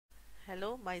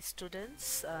Hello, my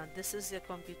students. This is your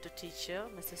computer teacher,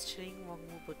 Mrs. Ching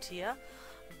Wangmu Bhutia,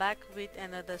 back with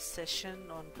another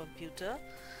session on computer.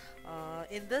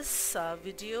 In this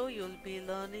video, you'll be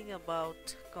learning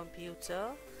about computer,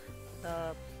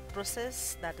 the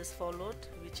process that is followed,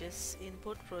 which is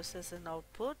input, process, and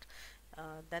output.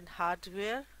 Then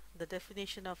hardware, the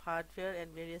definition of hardware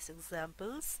and various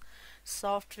examples.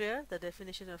 Software, the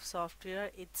definition of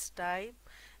software, its type,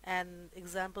 and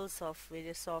examples of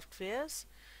various softwares.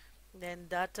 Then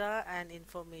data and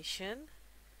information,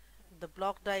 the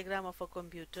block diagram of a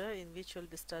computer, in which we'll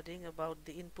be studying about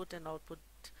the input and output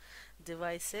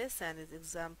devices and its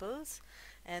examples,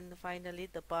 and finally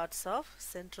the parts of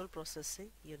central processing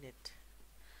unit.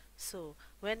 So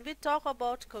when we talk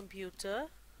about computer,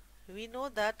 we know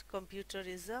that computer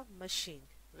is a machine,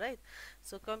 right?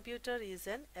 So computer is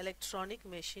an electronic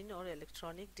machine or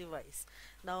electronic device.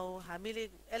 Now हामीले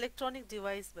electronic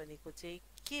device भनेको चाहिँ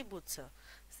के बुझ्छ?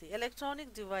 See,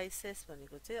 electronic devices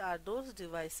भनेको चाहिँ are those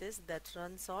devices that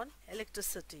runs on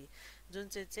electricity, जुन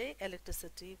चाहिँ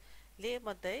electricity ले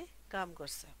मात्रै काम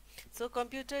गर्छ. So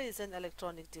computer is an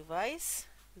electronic device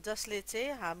जसले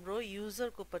चाहिँ हाम्रो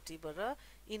युजरको पट्टिबाट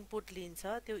इनपुट लिन्छ,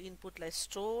 त्यो इनपुटलाई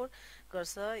स्टोर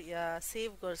गर्छ या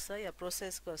सेभ गर्छ या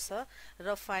प्रोसेस गर्छ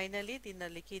र फाइनली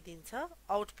तिनीहरूले के दिन्छ,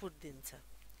 आउटपुट दिन्छ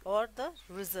or the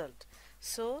result.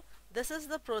 So this is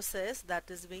the process that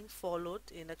is being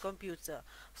followed in a computer.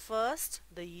 First,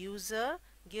 the user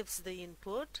gives the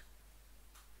input.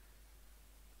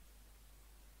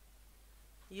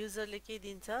 User ले के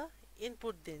दिन्छ,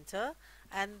 input दिन्छ,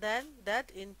 and then that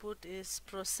input is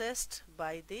processed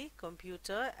by the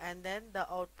computer, and then the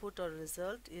output or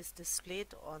result is displayed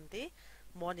on the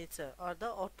monitor or the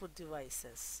output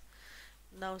devices.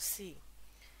 Now see,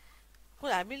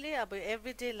 हामीले अब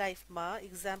everyday life मा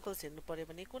examples हेर्नु पर्यो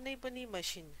भने कुनै पनि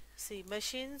machine, see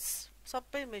machines,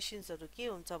 सबै machines के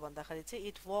हुन्छ भन्दाखेरि चाहिँ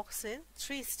it works in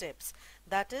 3 steps,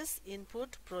 that is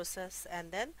input, process,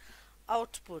 and then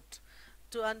output.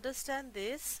 To understand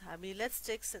this,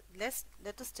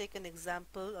 let us take an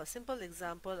example, a simple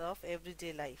example of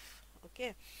everyday life.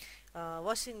 Okay,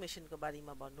 washing machine को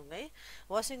बारेमा भन्नु है.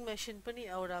 Washing machine पनि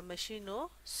एउटा machine हो.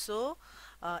 So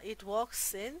it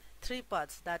works in 3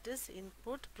 parts, that is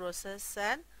input, process,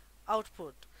 and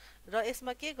output. र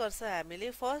यसमा के गर्छ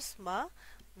हामीले, first मा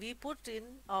we put in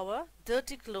our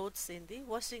dirty clothes in the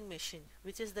washing machine,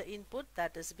 which is the input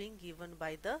that is being given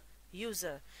by the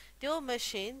user. त्यो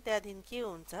machine त्यहाँदेखि के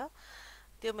हुन्छ,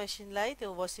 त्यो machine लाई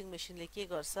त्यो washing machine ले के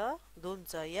गर्छ,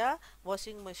 धुन्छ या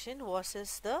washing machine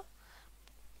washes the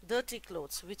dirty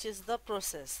clothes, which is the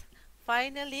process.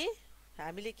 Finally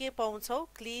हामीले के पाउँछौ,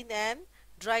 clean and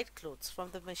dried clothes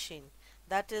from the machine,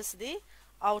 that is the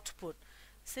output.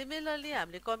 Similarly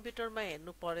हामीले computer मा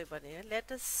हेर्नु पर्यो भने,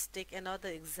 let us take another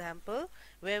example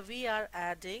where we are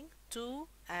adding 2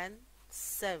 and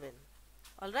 7.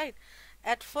 Alright,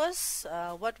 at first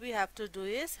what we have to do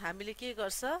is हामीले के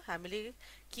गर्छ, हामीले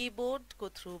keyboard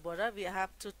को through बाट we have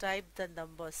to type the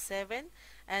number 7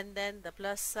 and then the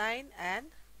plus sign and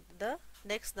the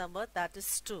next number, that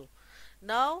is 2.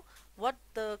 Now what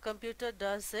the computer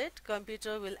does, it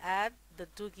computer will add the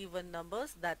two given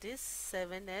numbers, that is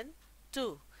 7 and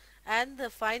 2, and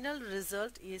the final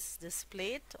result is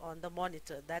displayed on the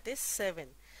monitor, that is 7.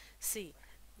 See,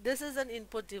 this is an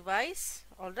input device.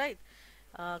 Alright,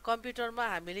 computer मा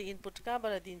हामीले input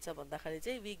कहाँबाट दिन्छ भन्दाखेरि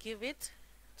चाहिँ we give it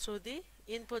through the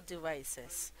input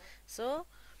devices. So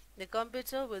the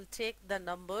computer will take the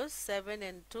numbers 7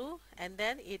 and 2 and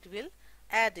then it will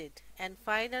add it, and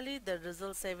finally the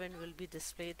result 7 will be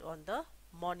displayed on the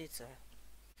monitor.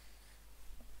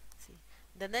 See,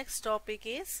 the next topic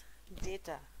is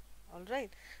data.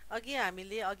 Alright, again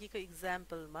हामीले अघिको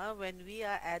example मा when we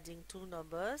are adding two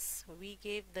numbers, we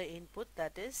gave the input,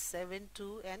 that is 7,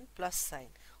 2 and plus sign.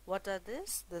 What are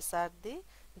this? These are the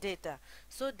data.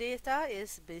 So data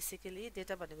is basically,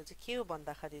 data भनेको चाहिँ के हो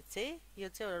भन्दाखेरि चाहिँ यो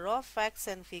चाहिँ raw facts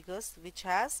and figures which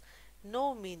has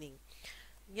no meaning.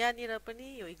 यहाँनिर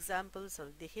पनि यो examples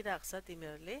हरु देखिराख्छ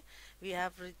तिमीहरुले. We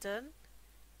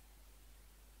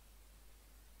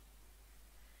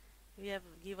have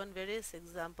given various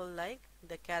example like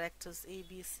the characters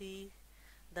ABC,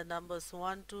 the numbers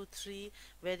 1, 2, 3,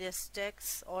 various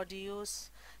texts, audios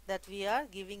that we are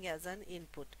giving as an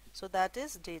input. So that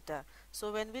is data.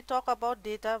 So when we talk about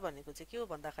data भनेको चाहिँ के हो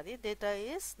भन्दाखेरि, data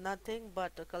is nothing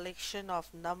but a collection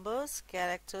of numbers,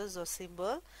 characters or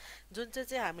symbol जुन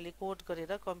चाहिँ हामीले code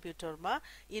गरेर कम्प्युटरमा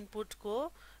input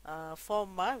को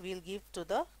फर्म मा we'll give to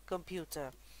the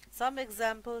computer. Some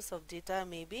examples of data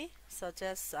may be such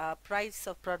as price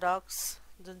of products,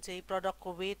 जुन चाहिँ product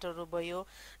को weight हरु भयो,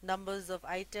 numbers of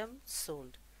items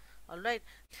sold. Alright,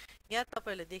 यहाँ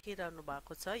तपाईले देखिरहनु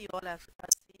भएको छ, you all are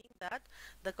seeing that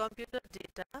the computer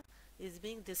data is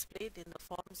being displayed in the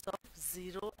forms of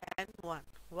 0 and 1.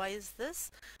 Why is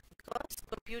this? Because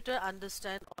computer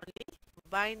understand only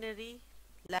binary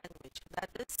language, that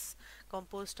is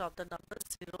composed of the numbers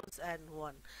zeros and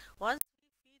 1. Once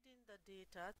we feed in the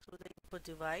data through the input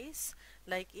device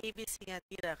like ABC and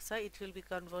Iraxa, it will be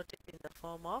converted in the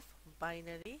form of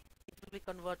binary. It will be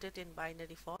converted in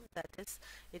binary form, that is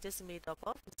it is made up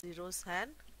of zeros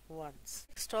and ones.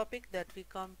 Next topic that we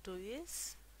come to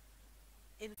is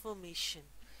information.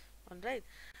 Alright,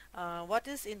 what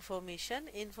is information?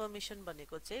 Information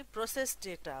भनेको चाहिँ processed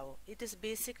data हो. It is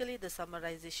basically the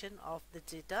summarization of the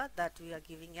data that we are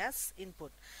giving as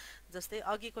input. जस्तै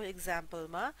अघिको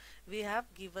एक्जाम्पलमा we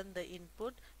have given the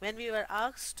input when we were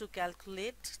asked to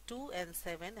calculate 2 and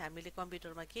 7. हामीले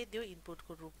कम्प्युटरमा के दियो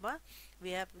इनपुटको रूपमा,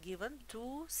 we have given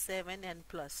 2, 7 and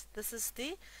plus. This is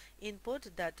the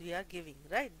input that we are giving,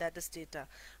 right? That is data.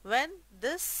 When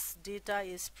this data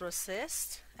is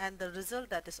processed and the result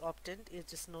that is obtained,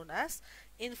 it is known as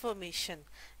information.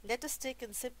 Let us take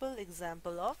a simple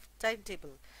example of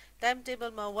timetable.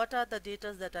 Timetable ma what are the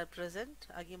data that are present?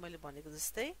 अघि मैले भनेको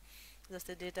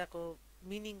जस्तै data को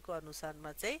meaning को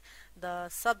अनुसारमा चाहिँ the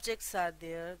subjects are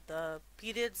there, the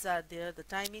periods are there, the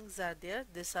timings are there.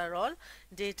 These are all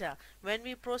data. When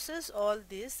we process all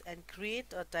this and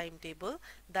create a timetable,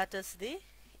 that is the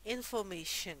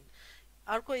information.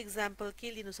 अर्को example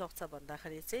के लिनु सक्छ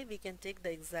भन्दाखेरि चाहिँ we can take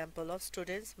the example of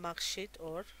students mark sheet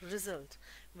or result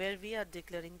where we are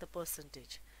declaring the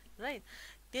percentage, right?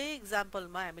 त्यही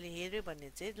एक्जाम्पलमा हामीले हेर्यो भने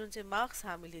चाहिँ जुन चाहिँ मार्क्स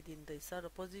हामीले दिँदैछ र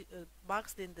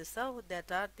marks दिँदैछ,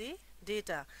 that are the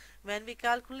data. When we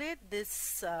calculate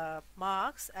this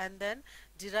marks and then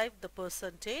derive the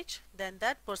percentage, then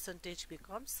that percentage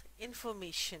becomes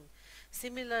information.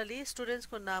 Similarly, students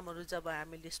को नामहरु जब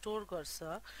हामीले स्टोर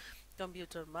गर्छ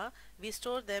कम्प्युटरमा, we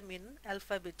store them in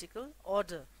alphabetical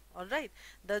order. Alright,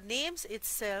 the names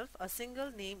itself, a single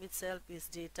name itself is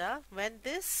data. When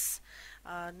this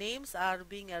names are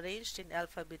being arranged in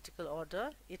alphabetical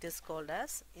order, it is called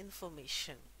as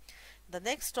information. The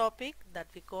next topic that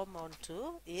we come on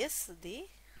to is the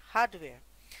hardware.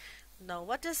 Now,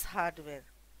 what is hardware?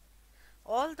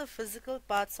 All the physical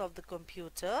parts of the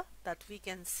computer that we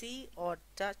can see or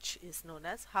touch is known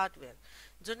as hardware.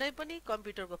 जुनै पनि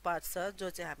कम्प्युटरको part छ जो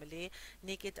चाहिँ हामीले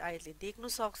naked आईले देख्नु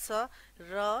सक्छ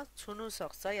र छुनु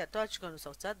सक्छ या टच गर्नु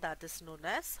सक्छ, that is known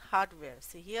as hardware.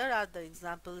 See, here are the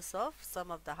examples of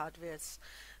some of the hardwares.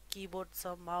 Keyboard,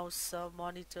 mouse,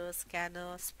 monitor,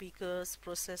 scanner, speakers,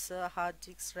 processor, hard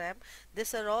disk, RAM.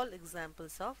 These are all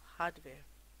examples of hardware.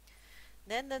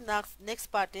 Then the next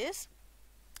part is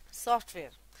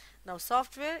software. Now,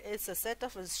 software is a set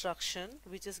of instruction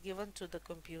which is given to the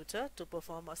computer to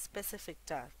perform a specific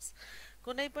task.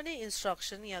 कुनै पनि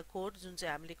instruction या code जुन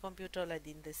चाहिँ हामीले कम्प्युटरलाई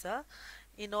दिँदैछ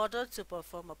in order to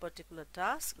perform a particular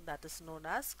task, that is known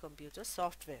as computer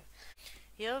software.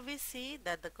 Here we see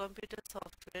that the computer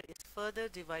software is further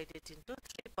divided into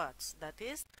three parts, that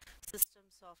is system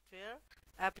software,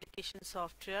 application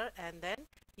software, and then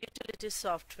utility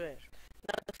software.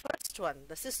 Now, the first one,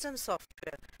 the system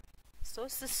software. So,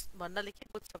 system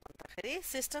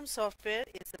software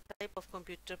is a type of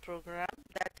computer program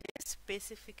that is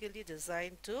specifically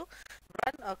designed to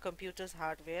run a computer's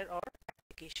hardware or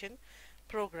application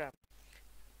program.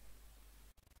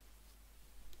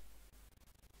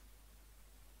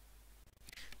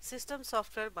 System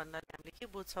software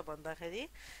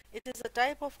it is a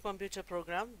type of computer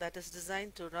program that is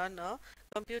designed to run a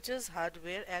computer's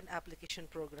hardware and application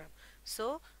program.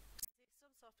 So,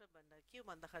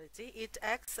 it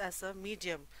acts as a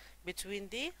medium between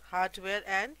the hardware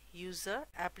and user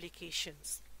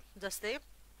applications. Just a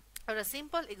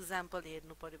simple example here,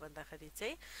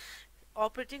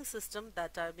 operating system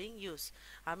that are being used.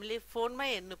 हामीले फोनमा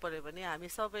हेर्नु पर्यो भने हामी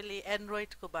सबैले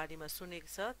Android को बारेमा सुनेको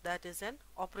छ, that is an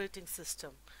operating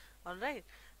system. Alright,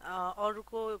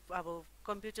 अरुको अब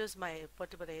कम्प्युटर्समा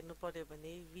पट्टिबाट हेर्नु पर्यो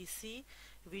भने we see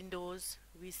Windows,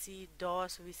 we see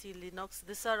DOS, we see Linux.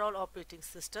 These are all operating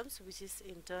systems, which is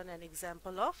in turn an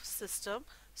example of system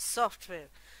software.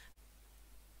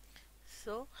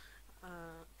 So,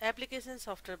 application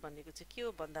software भनेको चाहिँ के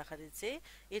हो भन्दाखेरि चाहिँ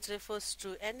it refers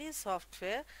to any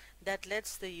software that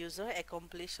lets the user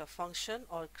accomplish a function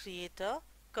or create a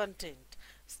content.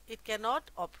 It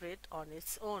cannot operate on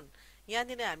its own.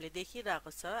 यहाँनिर हामीले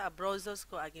देखिरहेको छ ब्राउजर्स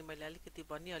को अघि मैले अलिकति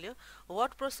भनिहाल्यो.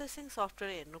 वर्ड प्रोसेसिङ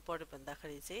सफ्टवेयर हेर्नु पर्यो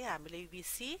भन्दाखेरि चाहिँ हामीले we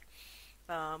see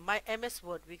my MS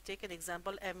Word, we take an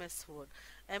example MS Word.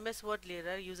 MS Word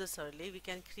later uses early, we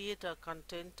can create a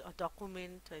content, a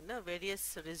document,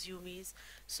 various resumes.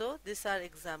 So these are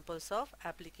examples of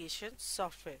application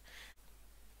software.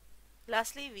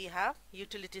 Lastly, we have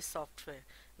utility software.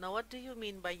 Now, what do you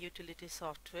mean by utility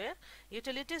software?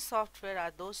 Utility software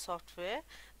are those software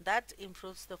that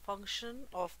improves the function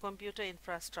of computer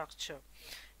infrastructure.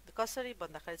 कसरी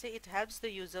भन्दाखेरि चाहिँ it helps the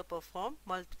user perform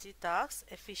multitasks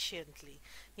efficiently.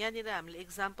 यहाँनिर हामीले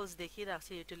examples देखिरहेको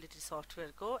छ utility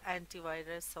software को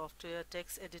antivirus software,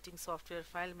 text editing software,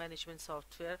 file management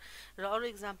software र अरू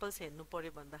examples हेर्नु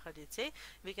पर्यो भन्दाखेरि चाहिँ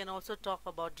we can also talk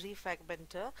about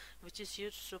refragmenter, which is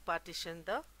used to partition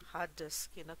the hard disk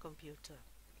in a computer.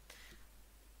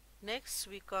 Next,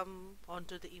 we come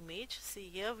onto the image. See,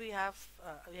 here we have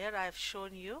here I have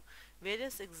shown you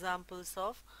various examples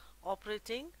of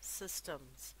operating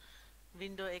systems.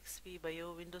 Windows XP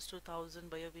भयो, Windows 2000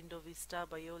 भयो, Windows Vista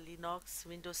भयो, Linux,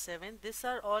 Windows 7. These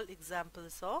are all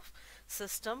examples of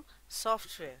system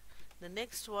software. The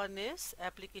next one is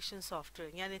application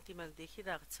software. यहाँ तिमीले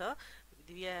देखिरहेको छ.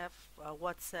 We have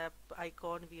WhatsApp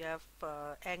icon, we have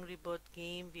Angry Bird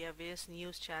game, we have various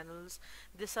news channels.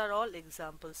 These are all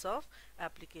examples of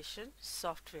application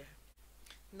software.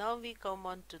 Now we come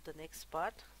on to the next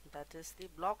part, that is the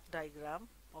block diagram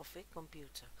of a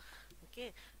computer.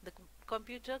 Okay, the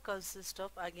computer consists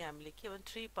of given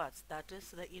three parts, that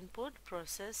is the input,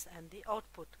 process and the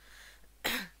output.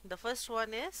 The first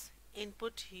one is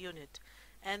input unit,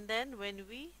 and then when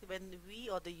we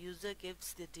or the user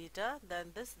gives the data,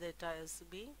 then this data is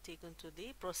being taken to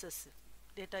the processing.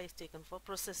 Data is taken for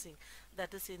processing,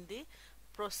 that is in the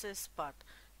process part,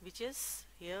 which is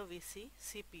here we see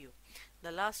CPU.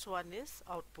 The last one is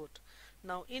output.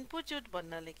 Now input unit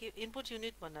भन्नाले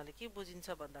के बुझिन्छ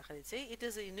भन्दाखेरि चाहिँ it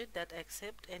is a unit that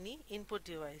accept any input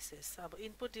devices. अब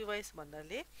input device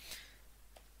भन्नाले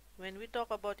when we talk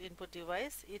about input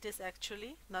device, it is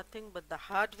actually nothing but the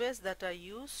hardwares that are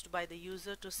used by the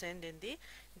user to send in the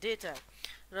data.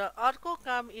 र अर्को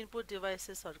काम input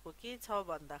devices हरुको के छ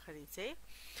भन्दाखेरि चाहिँ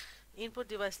input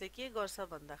device ले के गर्छ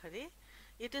भन्दाखेरि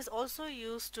it is also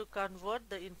used to convert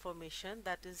the information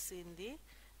that is in the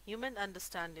human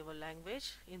understandable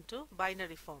language into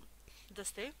binary form.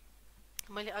 जस्तै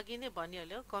मैले अघि नै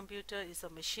भनिहाल्यो, computer is a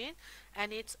machine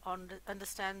and it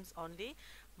understands only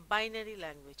binary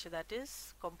language, that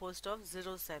is composed of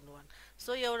zeros and one.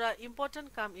 So एउटा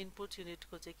important काम input unit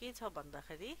को चाहिँ के छ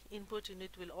भन्दाखेरि input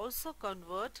unit will also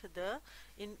convert the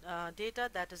data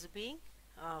that is being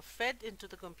fed into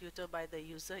the computer by the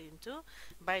user into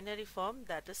binary form,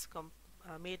 that is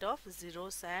made of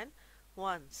zeros and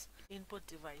ones. Input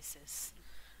devices.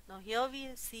 Now here we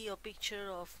see a picture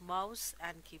of mouse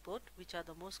and keyboard, which are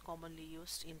the most commonly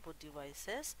used input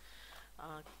devices.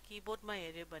 Keyboard ma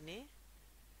हेर्यो भने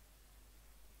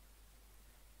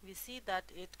we see that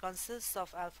it consists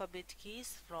of alphabet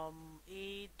keys from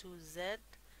A to Z.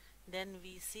 Then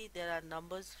we see there are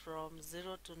numbers from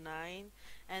 0 to 9,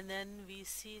 and then we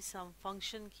see some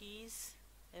function keys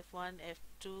F1,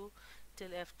 F2 till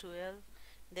F12.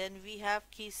 Then we have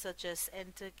keys such as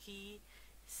enter key,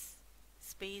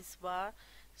 space bar.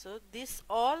 So these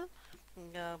all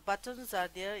buttons are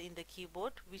there in the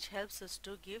keyboard, which helps us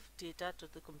to give data to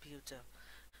the computer.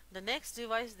 The next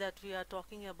device that we are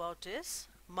talking about is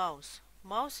mouse.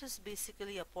 Mouse is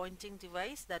basically a pointing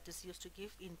device that is used to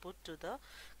give input to the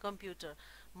computer.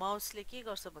 Mouse le ke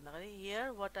garcha भन्दाखेरि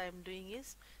here what I am doing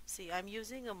is, see, I am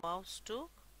using a mouse to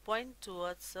point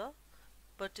towards a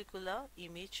particular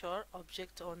image or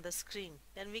object on the screen.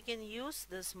 Then we can use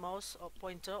this mouse or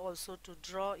pointer also to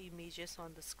draw images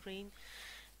on the screen,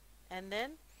 and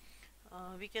then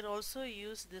we can also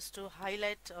use this to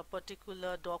highlight a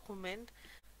particular document.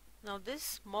 Now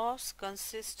this mouse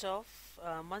consists of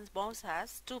mouse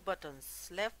has two buttons,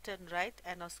 left and right,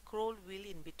 and a scroll wheel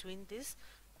in between these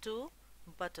two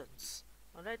buttons.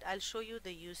 Alright, I'll show you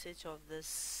the usage of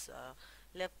this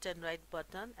left and right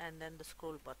button and then the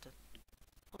scroll button.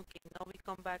 Okay, now we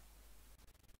come back.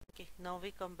 Okay, now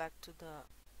we come back to the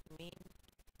main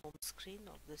home screen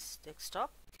of this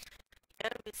desktop.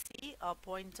 Here we see a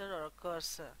pointer or a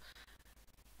cursor,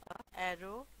 an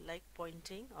arrow like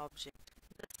pointing object.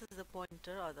 This is the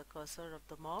pointer or the cursor of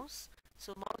the mouse.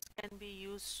 So mouse can be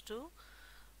used to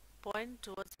point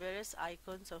towards various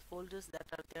icons or folders that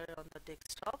are there on the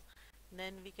desktop.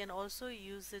 Then we can also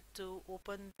use it to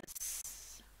open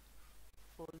this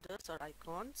folders or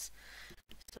icons.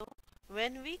 So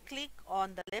when we click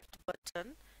on the left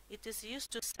button, it is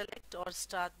used to select or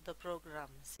start the program.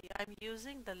 See, I'm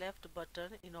using the left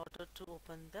button in order to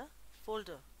open the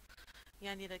folder.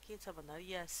 यहाँनिर के छ भन्दा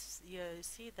yes, you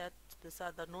see that these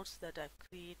are the notes that I've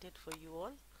created for you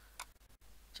all,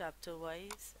 chapter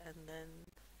wise, and then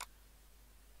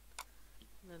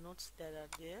the notes that are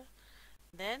there.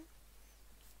 Then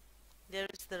there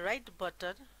is the right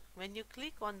button. When you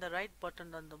click on the right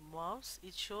button on the mouse,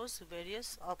 it shows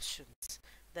various options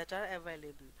that are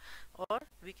available, or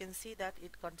we can see that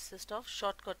it consists of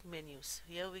shortcut menus.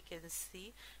 Here we can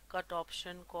see cut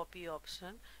option, copy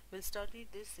option. We'll study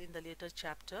this in the later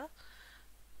chapter.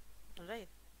 Alright,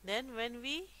 then when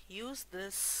we use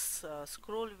this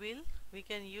scroll wheel, we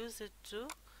can use it to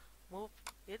move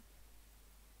it.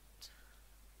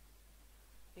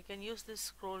 We can use this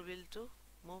scroll wheel to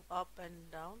move up and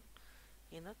down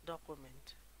in a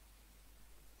document.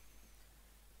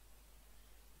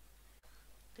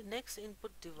 The next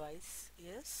input device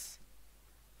is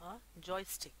a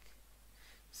joystick.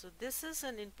 So this is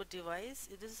an input device.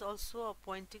 It is also a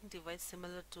pointing device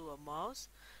similar to a mouse.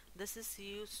 This is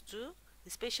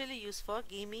especially used for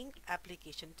gaming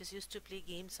application. It is used to play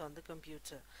games on the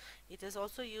computer. It is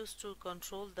also used to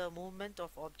control the movement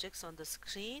of objects on the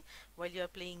screen while you are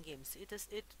playing games.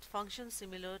 It functions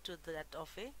similar to that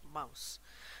of a mouse.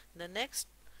 The next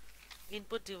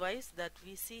input device that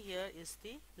we see here is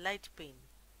the light pen.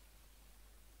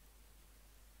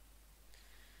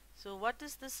 So what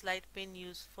is this light pen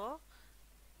used for?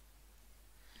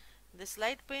 This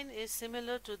light pen is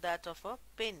similar to that of a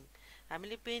pen.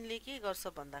 हामीले पेनले के गर्छ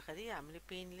भन्दाखेरि हामीले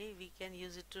पेनले we can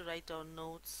use it to write our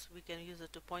notes, we can use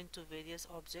it to point to various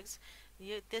objects.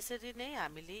 यो त्यसरी नै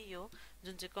हामीले यो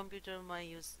जुन चाहिँ कम्प्युटरमा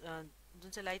युज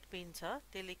जुन चाहिँ लाइट पेन छ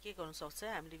त्यसले के गर्न सक्छ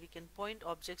हामीले we can point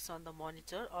objects on the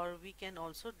monitor, or we can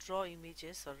also draw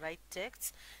images or write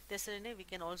text. त्यसरी नै we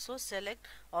can also select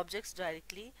objects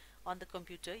directly on the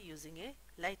computer using a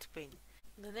light pen.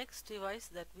 The next device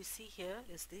that we see here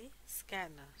is the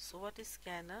scanner. So what is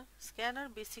scanner? Scanner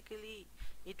basically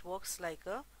it works like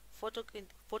a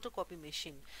photocopy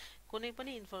machine. कुनै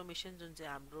पनि information जुन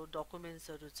चाहिँ हाम्रो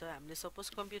डकुमेन्ट्सहरु छ हामीले suppose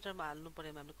कम्प्युटरमा हाल्नु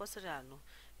पर्यो हामीले कसरी हाल्नु,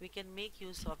 we can make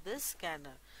use of this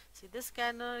scanner. See this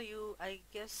scanner, I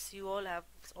guess you all have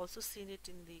also seen it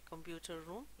in the computer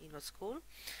room in a school.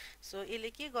 So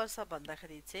यसले के गर्छ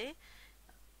भन्दाखेरि चाहिँ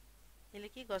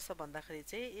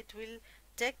it will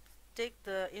take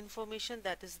the information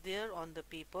that is there on the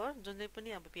paper. जुनै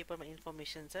पनि अब पेपरमा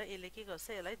information छ यसले के गर्छ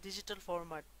यसलाई डिजिटल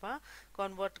फर्मेटमा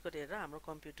कन्भर्ट गरेर हाम्रो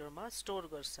कम्प्युटरमा स्टोर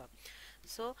गर्छ.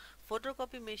 सो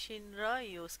फोटोकपी मेसिन र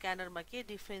यो स्क्यानरमा के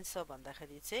डिफरेन्स छ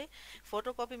भन्दाखेरि चाहिँ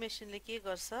फोटोकपी मेसिनले के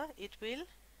गर्छ, it will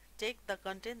take the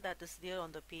content that is there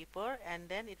on the paper and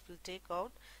then it will take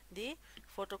out the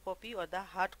photocopy or the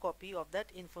hard copy of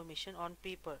that information on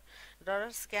paper. र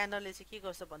स्क्यानरले चाहिँ के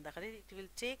गर्छ भन्दाखेरि it will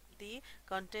take the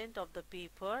content of the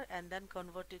paper and then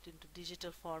convert it into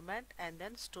digital format and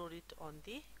then store it on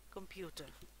the computer.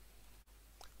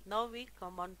 Now we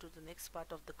come on to the next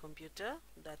part of the computer,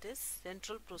 that is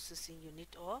Central Processing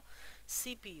Unit or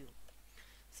CPU.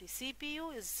 See,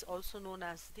 CPU is also known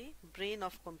as the brain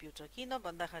of computer. किन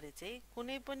भन्दाखेरि चाहिँ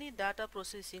कुनै पनि data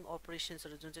processing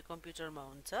अपरेशन्सहरु जुन चाहिँ कम्प्युटरमा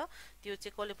हुन्छ त्यो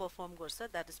चाहिँ कसले परफर्म गर्छ,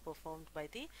 that is performed by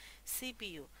the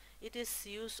CPU. It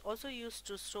is also used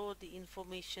to store the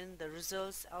information, the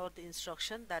results or the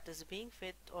instruction that is being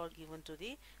fed or given to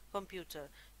the computer.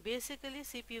 Basically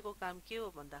CPU को काम के हो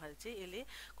भन्दाखेरि चाहिँ यसले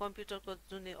कम्प्युटरको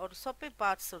जुन अरु सबै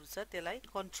पार्ट्सहरु छ त्यसलाई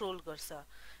कन्ट्रोल गर्छ.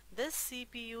 This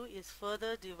CPU is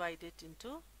further divided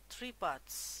into three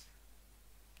parts.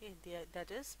 Okay,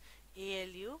 that is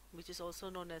ALU, which is also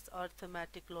known as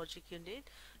Arithmetic Logic Unit,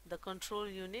 the Control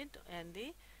Unit, and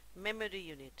the Memory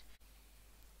Unit.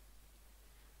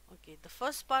 Okay, the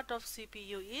first part of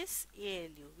CPU is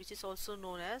ALU, which is also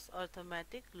known as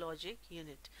Arithmetic Logic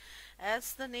Unit.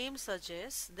 As the name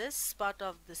suggests, this part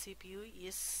of the CPU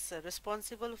is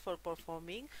responsible for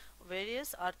performing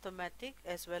various arithmetic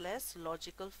as well as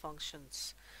logical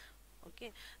functions.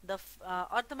 Okay, the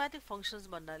arithmetic functions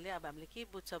भन्नाले अब हामीले के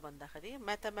बुझ्छ भन्दाखेरि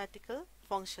mathematical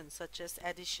functions such as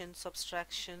addition,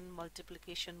 subtraction,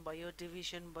 multiplication भयो,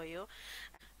 division भयो.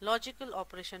 Logical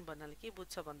operation भन्नाले के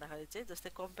बुझ्छ भन्दाखेरि चाहिँ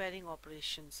जस्तै comparing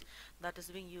operations that is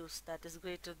being used, that is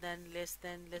greater than, less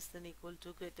than equal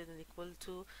to, greater than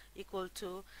equal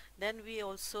to. Then we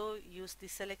also use the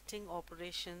selecting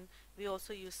operation. We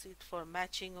also use it for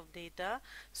matching of data.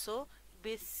 So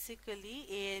basically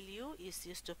ALU is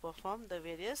used to perform the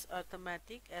various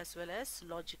arithmetic as well as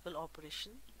logical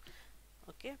operation.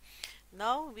 Okay,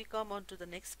 now we come on to the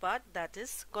next part, that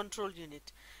is control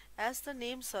unit. As the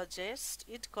name suggests,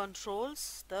 it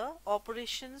controls the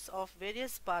operations of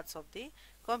various parts of the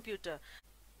computer.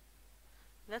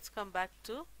 Let's come back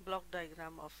to block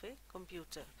diagram of a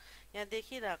computer. यहाँ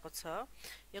देखिरहेको छ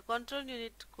यो control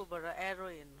unit को बाट arrow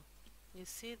हेर्नु you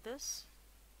see this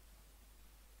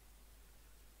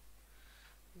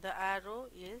the arrow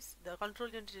is the control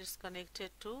unit is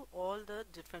connected to all the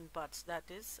different parts, that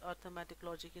is arithmetic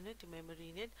logic unit, memory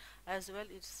unit, as well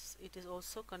it is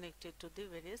also connected to the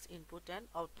various input and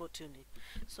output unit.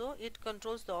 So it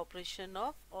controls the operation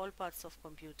of all parts of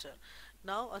computer.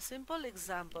 Now a simple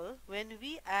example, when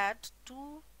we add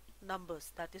two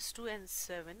numbers, that is 2 and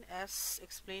 7, as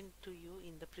explained to you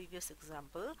in the previous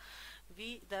example,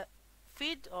 we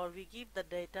feed or we give the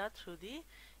data through the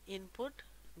input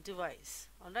device.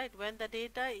 Alright, when the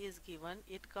data is given,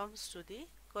 it comes to the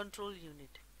control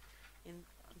unit,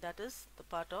 that is the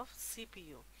part of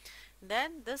CPU.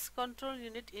 Then this control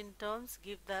unit in turns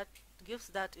gives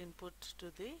that input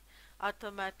to the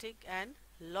arithmetic and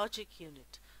logic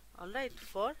unit, alright,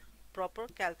 for proper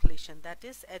calculation, that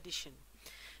is addition.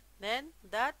 Then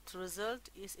that result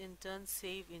is in turn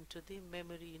saved into the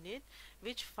memory unit,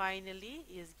 which finally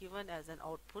is given as an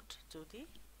output to the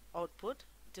output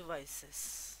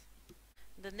devices.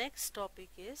 The next topic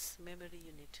is memory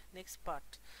unit, next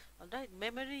part. Alright,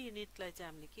 memory unit like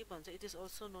it is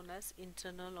also known as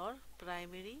internal or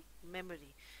primary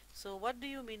memory. So what do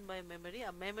you mean by memory?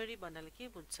 A memory भन्नाले के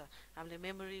बुझ्छ हामीले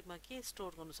memory मा के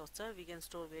store गर्नु सक्छ, we can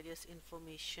store various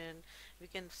information, we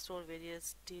can store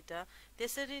various data.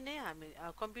 त्यसरी नै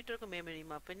हामी computer को memory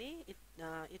मा पनि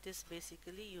it is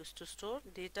basically used to store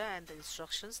data and the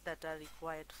instructions that are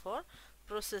required for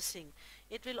processing.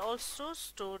 It will also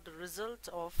store the result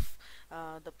of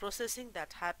the processing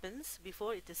that happens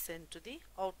before it is sent to the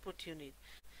output unit.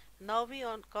 Now we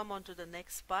come on to the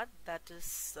next part, that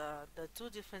is the two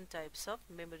different types of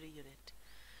memory unit.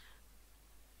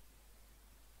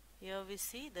 Here we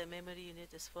see the memory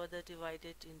unit is further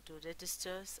divided into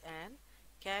registers and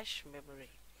cache memory.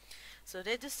 So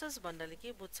registers भन्नाले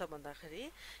के बुझ्छ भन्दाखेरि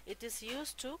it is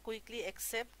used to quickly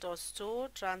accept or store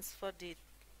transfer data.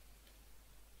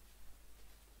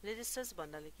 Registers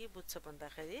भन्नाले के बुझ्छ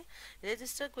भन्दाखेरि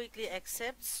register quickly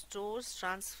accepts, stores,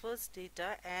 transfers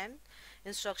data and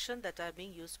instruction that are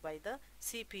being used by the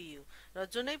CPU. र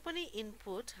जुनै पनि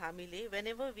input हामीले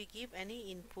whenever we give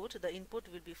any input, the input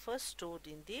will be first stored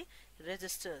in the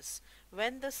registers.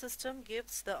 When the system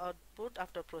gives the output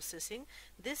after processing,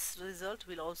 this result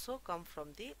will also come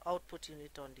from the output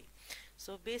unit only.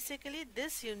 So basically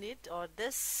this unit or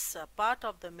this part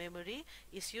of the memory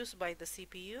is used by the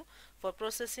CPU for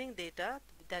processing data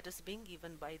that is being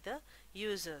given by the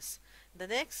users. The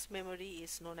next memory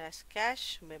is known as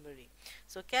cache memory.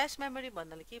 So cache memory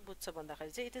भन्नाले के बुझ्छ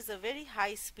भन्दाखेरि चाहिँ it is a very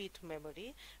high speed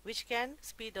memory which can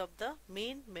speed up the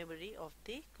main memory of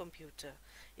the computer.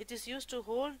 It is used to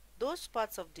hold those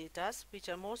parts of data which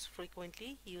are most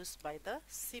frequently used by the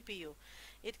CPU.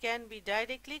 It can be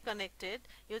directly connected,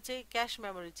 you say cache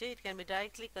memory, it can be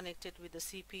directly connected with the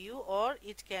CPU or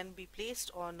it can be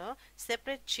placed on a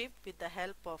separate chip with the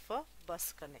help of a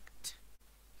bus connect.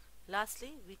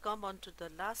 Lastly, we come on to the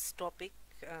last topic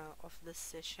of this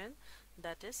session,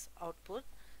 that is output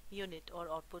unit or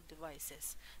output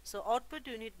devices. So output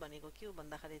unit भनेको के हो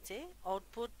भन्दाखेरि चाहिँ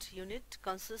output unit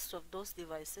consists of those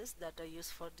devices that are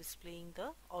used for displaying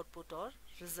the output or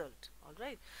result.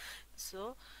 Alright.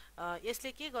 So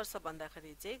यसले के गर्छ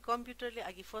भन्दाखेरि चाहिँ कम्प्युटरले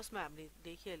अघि फर्स्टमा हामीले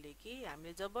देखिहाल्यो कि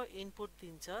हामीले जब इनपुट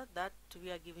दिन्छ that we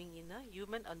are giving in a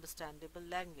human understandable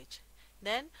language.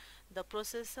 Then the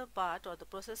processor part or the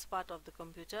process part of the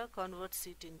computer converts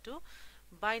it into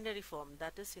binary form,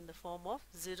 that is in the form of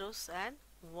zeros and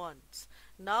ones.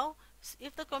 Now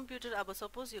if the computer, अब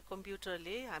suppose your computer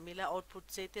ले हामीलाई output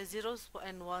चाहिँ त्यो zeros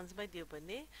and ones मै दियो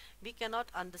भने we cannot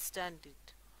understand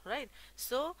it, right?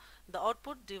 So the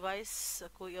output device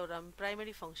को एउटा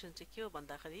primary function चाहिँ के हो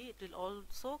भन्दाखेरि it will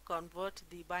also convert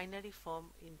the binary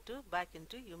form back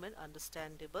into human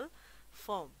understandable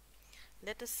form.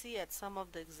 Let us see at some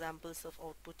of the examples of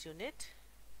output unit.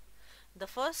 The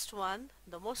first one,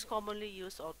 the most commonly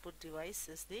used output device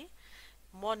is the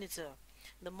monitor.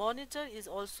 The monitor is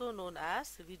also known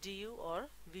as VDU or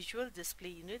visual display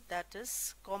unit, that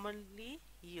is commonly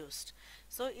used.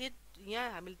 So it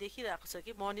यहाँ हामीले देखिरहेको छ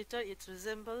कि monitor, it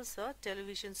resembles a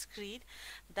television screen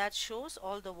that shows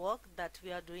all the work that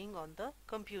we are doing on the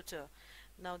computer.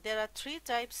 Now there are three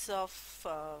types of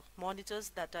monitors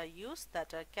that are used,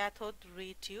 that are cathode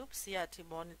ray tube CRT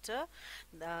monitor,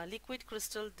 liquid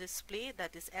crystal display,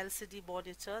 that is LCD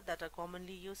monitor that are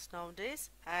commonly used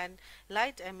nowadays, and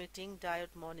light emitting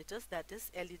diode monitors, that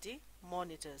is LED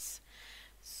monitors.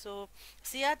 So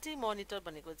CRT monitor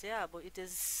भनेको चाहिँ अब it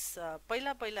is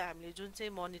पहिला हामीले जुन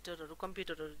चाहिँ मनिटरहरु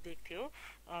कम्प्युटरहरु देख्थ्यौ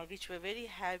which were very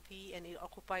heavy and it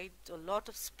occupied a lot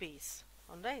of space.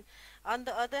 Alright. On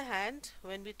the other hand,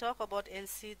 when we talk about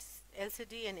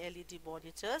LCD and LED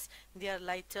monitors, they are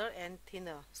lighter and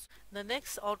thinner. The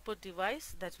next output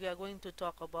device that we are going to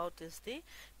talk about is the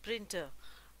printer.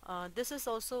 This is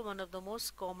also one of the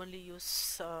most commonly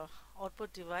used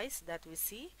output device that we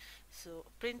see. So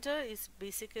printer is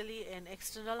basically an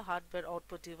external hardware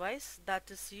output device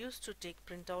that is used to take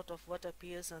printout of what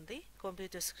appears on the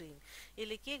computer screen.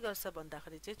 यसले के गर्छ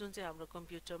भन्दाखेरि चाहिँ जुन चाहिँ हाम्रो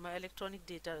कम्प्युटरमा electronic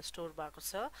data store भएको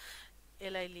छ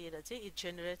यसलाई लिएर चाहिँ it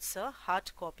generates a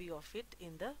hard copy of it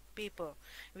in the paper.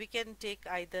 We can take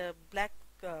either black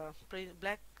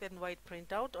and white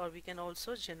printout, or we can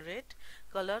also generate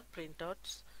color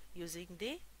printouts using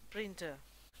the printer.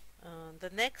 The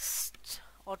next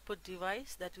output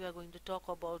device that we are going to talk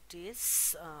about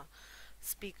is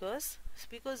speakers.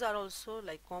 Speakers are also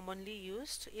like commonly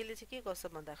used.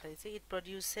 It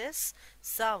produces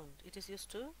sound. It is used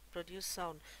to produce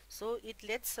sound. So it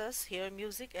lets us hear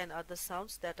music and other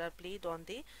sounds that are played on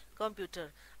the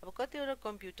computer.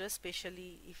 Computer,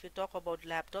 especially if you talk about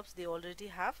laptops, they already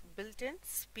have built-in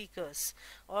speakers,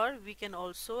 or we can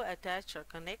also attach or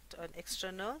connect an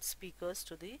external speakers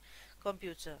to the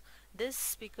computer. This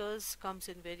speakers comes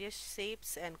in various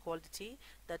shapes and quality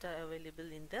that are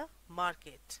available in the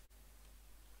market.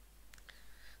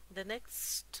 The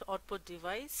next output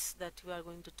device that we are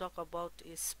going to talk about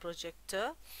is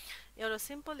projector. एउटा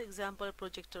simple example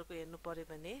प्रोजेक्टरको हेर्नु पर्यो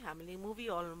भने हामीले movie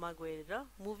हलमा गएर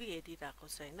movie हेरिरहेको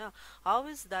छ हैन. How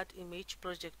is that image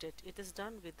projected? It is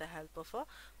done with the help of a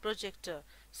projector.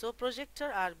 So projector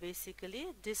are basically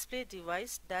display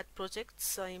device that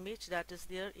projects an image that is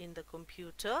there in the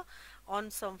computer on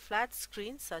some flat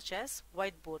screen such as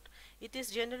whiteboard. It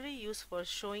is generally used for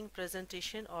showing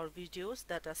presentation or videos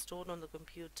that are stored on the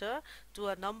computer to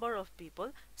a number of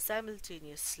people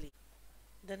simultaneously.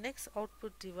 The next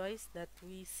output device that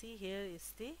we see here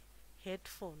is the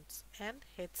headphones and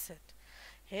headset.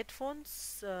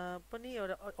 Headphones पनि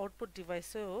एउटा output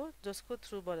device हो जसको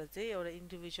थ्रुबाट चाहिँ एउटा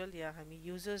individual या हामी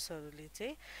युजर्सहरूले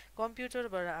चाहिँ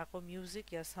कम्प्युटरबाट आएको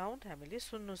म्युजिक या साउन्ड हामीले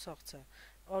सुन्नु सक्छ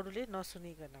अरूले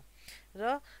नसुनिकन.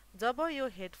 र जब यो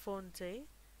हेडफोन चाहिँ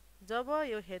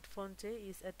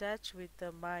is attach with the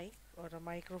mic or a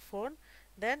microphone,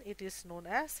 then it is known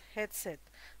as headset.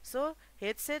 So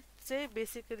headset चाहिँ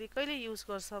बेसिकली कहिले युज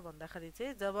गर्छ भन्दाखेरि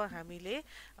चाहिँ जब हामीले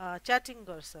च्याटिङ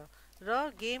गर्छ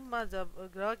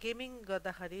र गेमिङ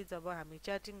गर्दाखेरि जब हामी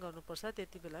च्याटिङ गर्नुपर्छ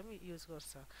त्यति बेला पनि युज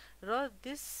गर्छ. र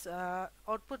this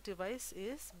output device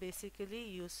is basically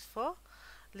use for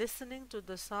listening to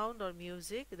the sound or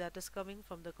music that is coming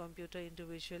from the computer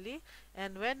individually,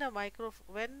 and when a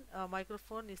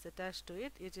microphone is attached to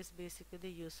it, it is basically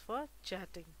used for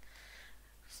chatting.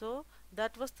 So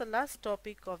that was the last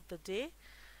topic of the day.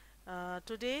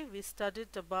 Today we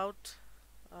studied about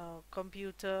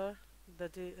computer, the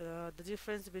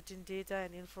difference between data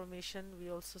and information. We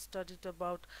also studied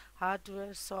about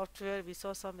hardware, software. We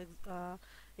saw some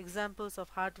examples of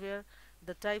hardware,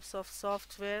 the types of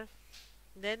software.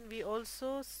 Then we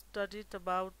also studied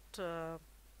about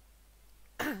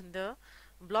the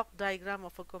block diagram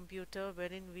of a computer,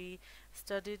 wherein we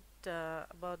studied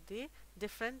about the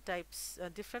different types,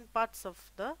 different parts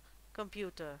of the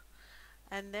computer.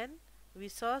 And then we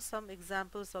saw some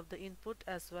examples of the input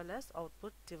as well as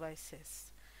output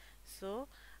devices. So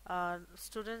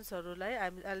students,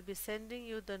 I'll be sending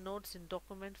you the notes in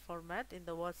document format in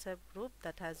the WhatsApp group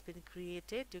that has been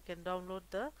created. You can download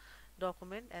the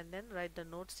document and then write the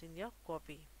notes in your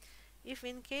copy. If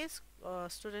in case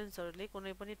students हरूले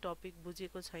कुनै पनि topic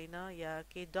बुझेको छैन या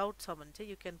केही doubt छ भने चाहिँ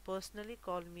you can personally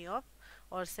call me up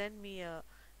or send me a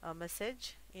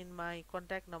message in my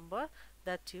contact number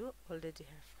that you already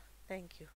have. Thank you.